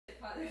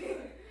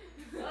god.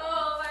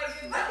 Oh my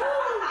goodness.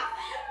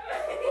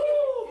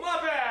 Ooh, my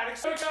bad.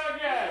 Expect that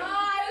again. Oh,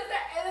 it was the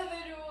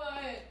elevator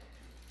one.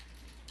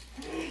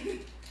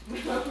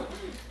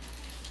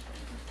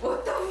 What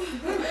the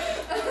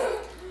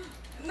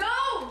No!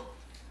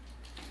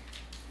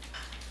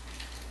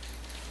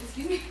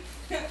 Excuse me.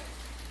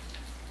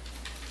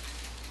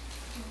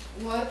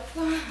 What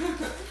the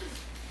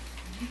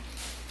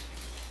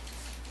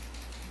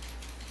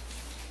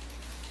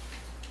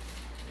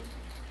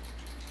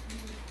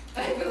I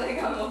feel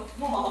like I'm a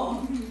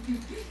fall.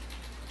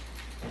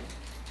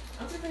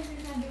 I'm surprised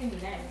he's not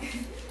doing neck.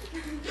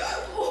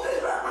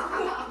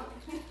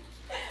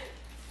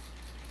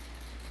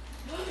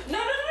 No.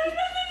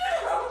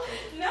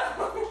 No.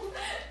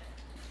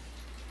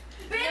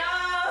 Bitch.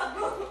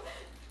 No.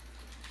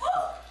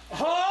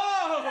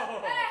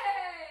 Oh!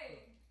 Hey!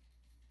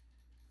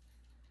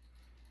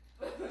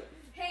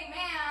 Hey,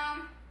 ma'am.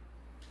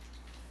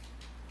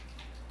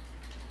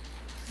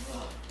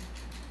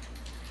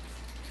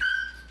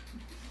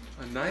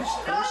 A nice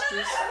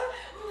hostess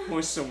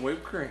with some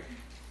whipped cream.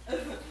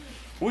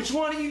 Which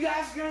one of you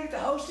guys is gonna get the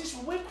hostess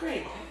with whipped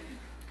cream?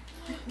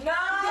 No!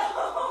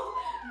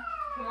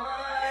 Come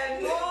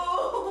on,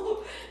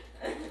 no!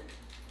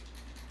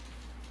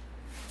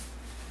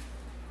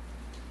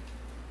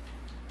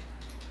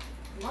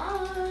 Come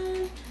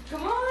on!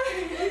 Come on!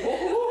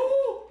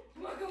 Ooh.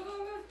 Come on, come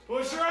on.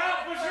 Push her out,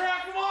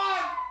 come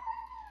on!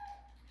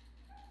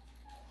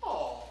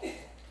 Oh,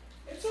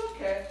 it's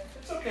okay.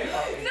 It's okay,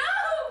 puppy. No!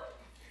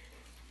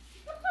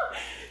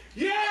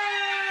 Yeah!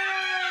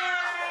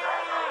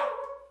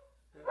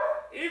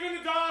 Even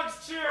the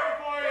dog's cheering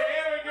for you.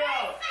 Here we go.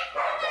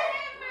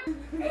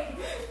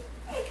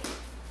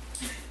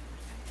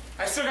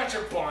 I still got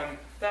your bun.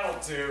 That'll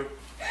do.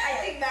 I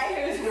think that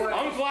hair is worse.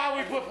 I'm glad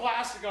we put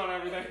plastic on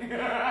everything.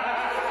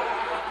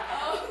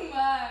 Oh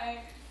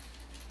my.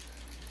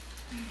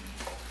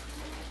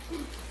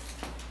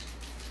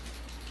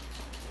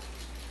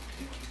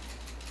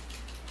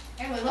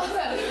 And we love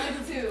that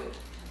one too.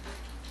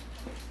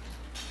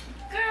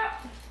 Girl,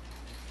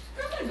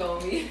 don't go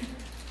me.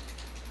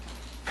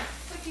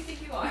 What do you think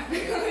you are?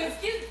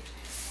 Excuse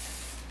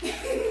me.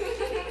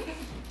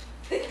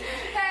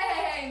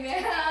 Hey,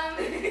 ma'am.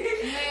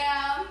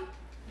 Ma'am.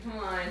 Come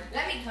on.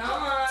 Let me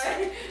come on.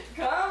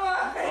 Come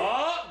on.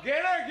 Oh,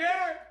 get her, get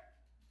her.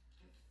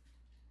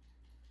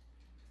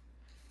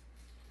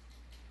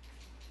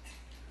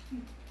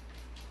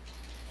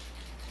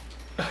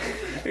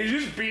 He's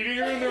just beating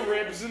her in the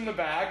ribs in the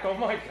back. Oh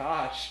my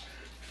gosh.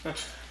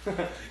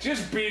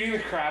 Just beating the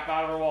crap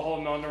out of her while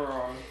holding onto her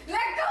arm.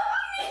 Let go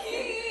of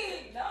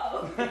me!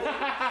 No. If I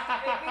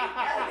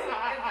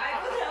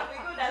go down, we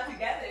go down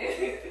together.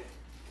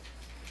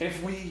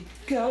 If we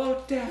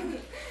go down,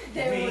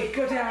 we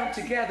go down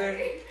together.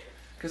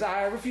 Cause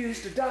I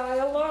refuse to die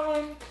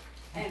alone.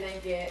 And then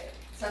get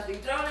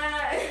something thrown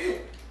at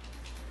it.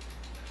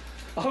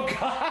 Oh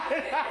God.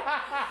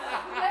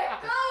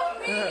 Let go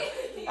of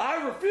me! I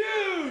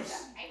refuse!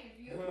 I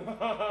refuse.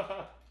 Come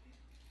on.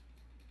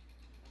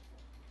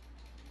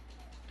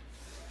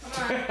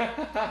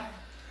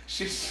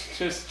 She's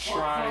just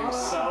trying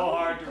so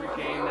hard to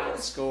regain that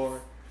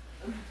score.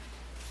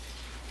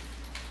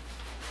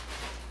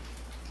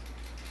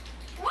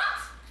 What?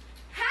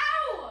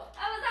 How?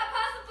 How was that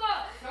possible?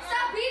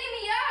 Stop beating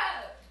me up!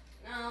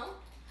 No.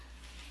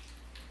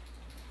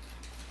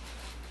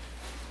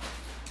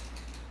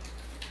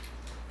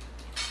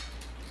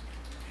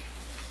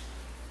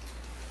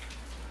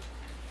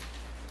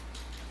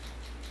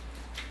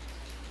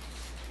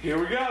 Here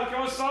we go.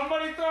 Come on,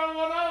 somebody throw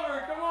one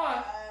over. Come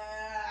on.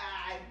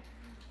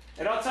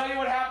 And I'll tell you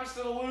what happens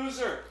to the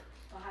loser.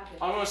 What happened?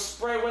 I'm going to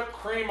spray whipped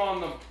cream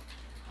on them.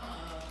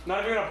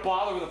 Not even going to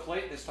bother with a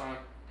plate this time.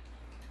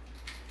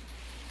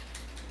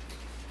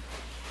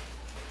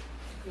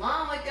 Come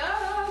on, wake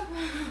up!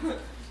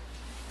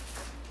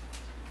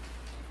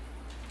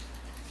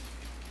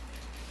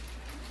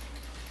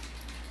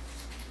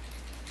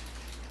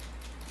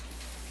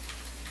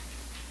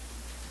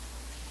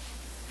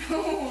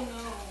 Oh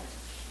no.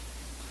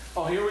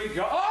 Oh, here we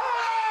go. Oh!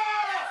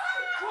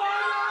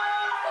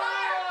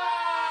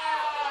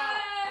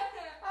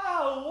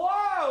 Oh,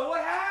 whoa!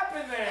 What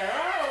happened there? I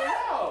don't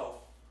know.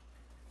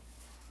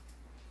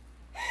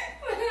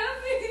 What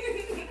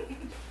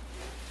happened?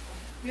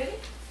 Ready?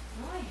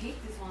 Oh, I hate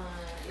this one.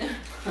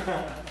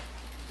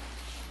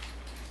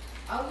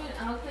 I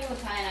was playing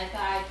with Ty and I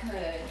thought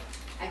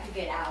I could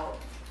get out.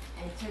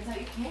 And it turns out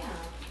you can't.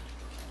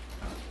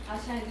 I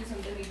was trying to do some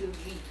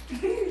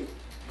WWE.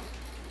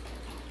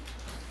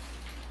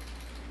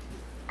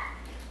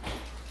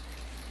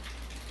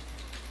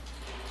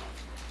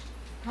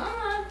 Come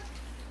on.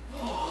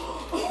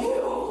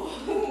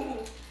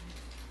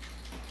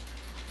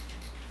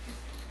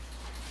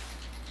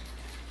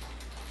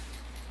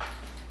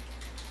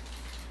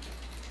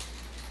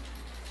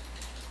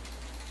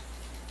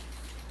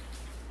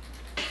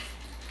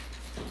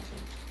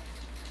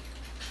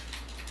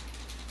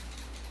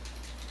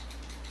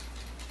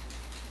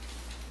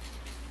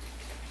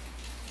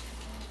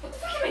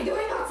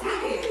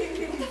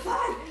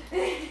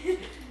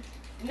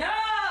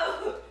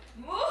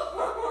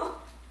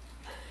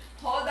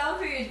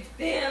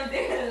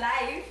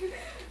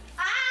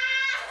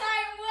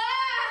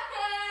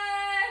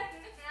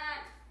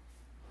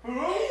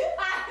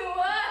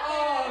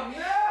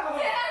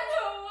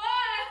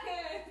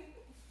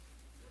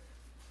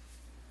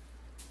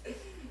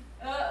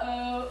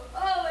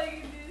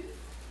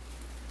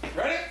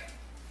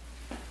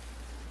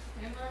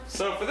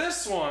 So for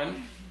this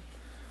one,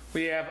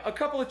 we have a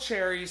couple of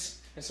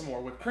cherries and some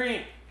more whipped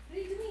cream. What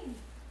are you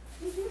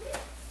doing?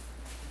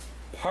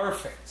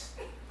 Perfect.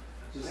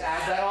 Just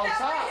add that on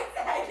top.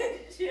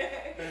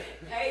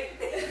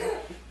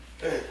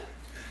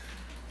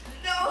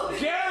 No.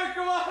 Gary,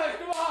 come on,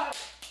 come on.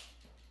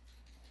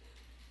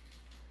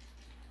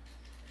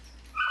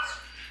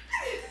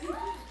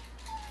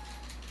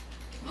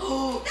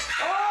 Oh,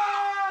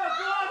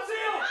 come on,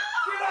 Seal.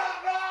 Get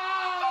up.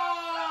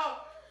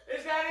 No.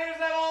 Is that it? Is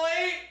that all 8?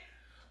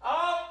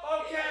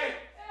 Oh, okay.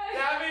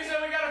 That means that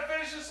we got to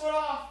finish this one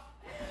off.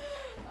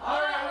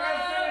 All right, we're going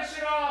to finish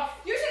it off.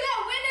 You should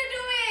let winner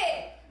do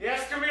it.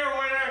 Yes, come here,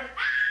 winner.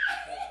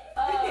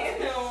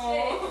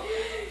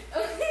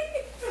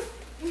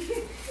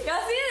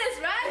 Y'all see this,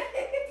 right?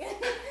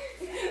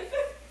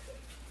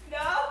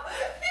 No.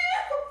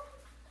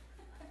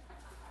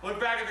 Look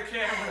back at the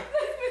camera.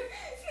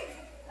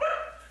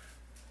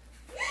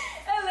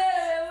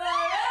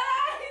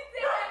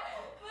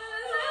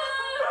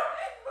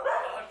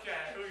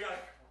 Okay, we got.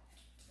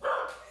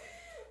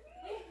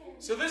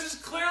 So this is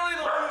clearly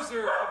the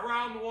loser of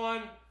round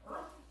 1.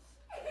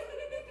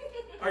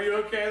 Are you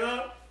okay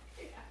though?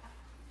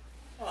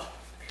 Oh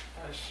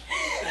gosh.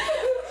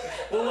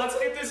 Well, let's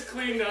get this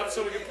cleaned up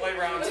so we can play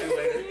round 2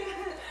 later.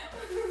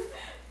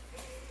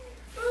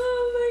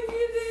 Oh my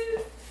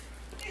goodness.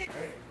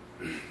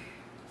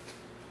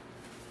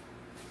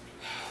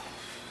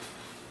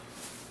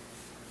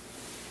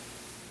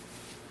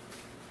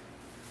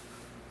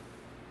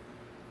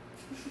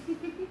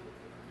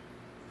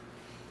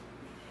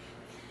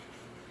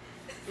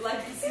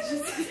 Life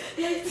decisions.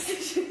 Life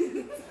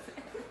decisions.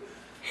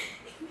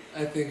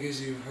 I think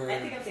as you've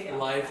heard,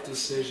 life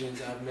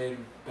decisions, I've made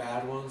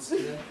bad ones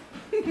today.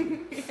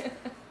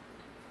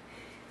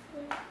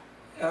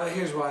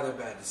 Here's why they're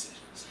bad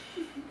decisions.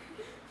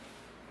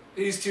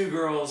 These 2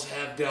 girls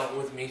have dealt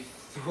with me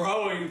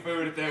throwing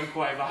food at them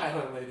quite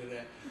violently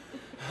today.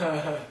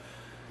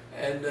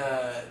 And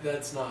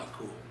that's not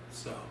cool.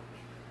 So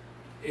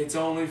it's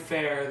only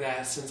fair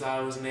that since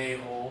I was an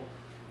a-hole,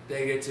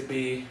 they get to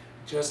be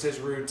just as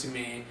rude to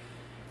me.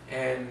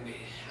 And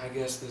I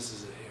guess this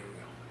is it. Here we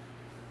go.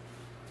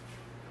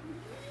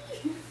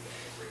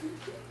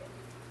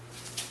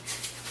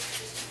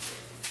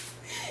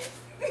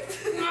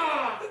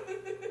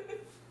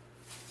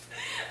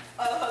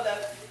 Oh, hold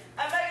up.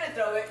 I'm not gonna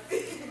throw it.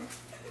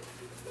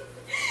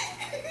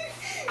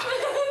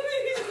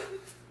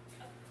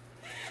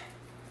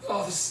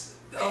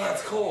 Oh,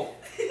 that's cold.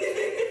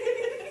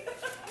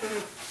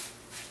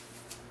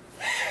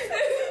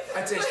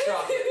 I taste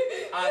chocolate.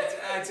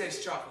 I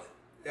taste chocolate.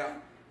 Yeah.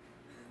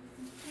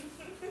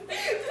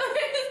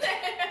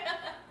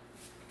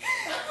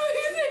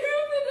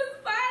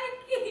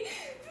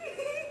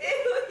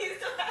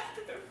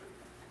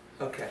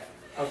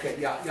 Okay,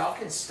 y'all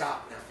can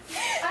stop now.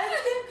 I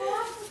didn't go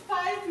off for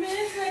 5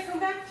 minutes and I come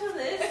back to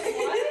this.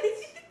 What?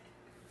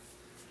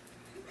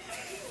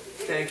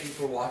 Thank you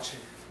for watching.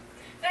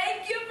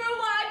 Thank you for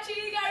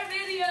watching our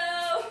video.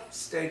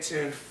 Stay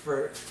tuned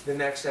for the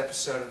next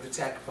episode of the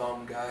Tech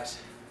Bomb, guys.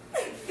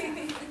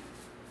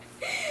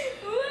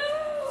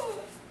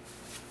 Woo!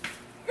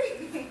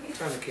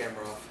 Turn the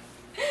camera off.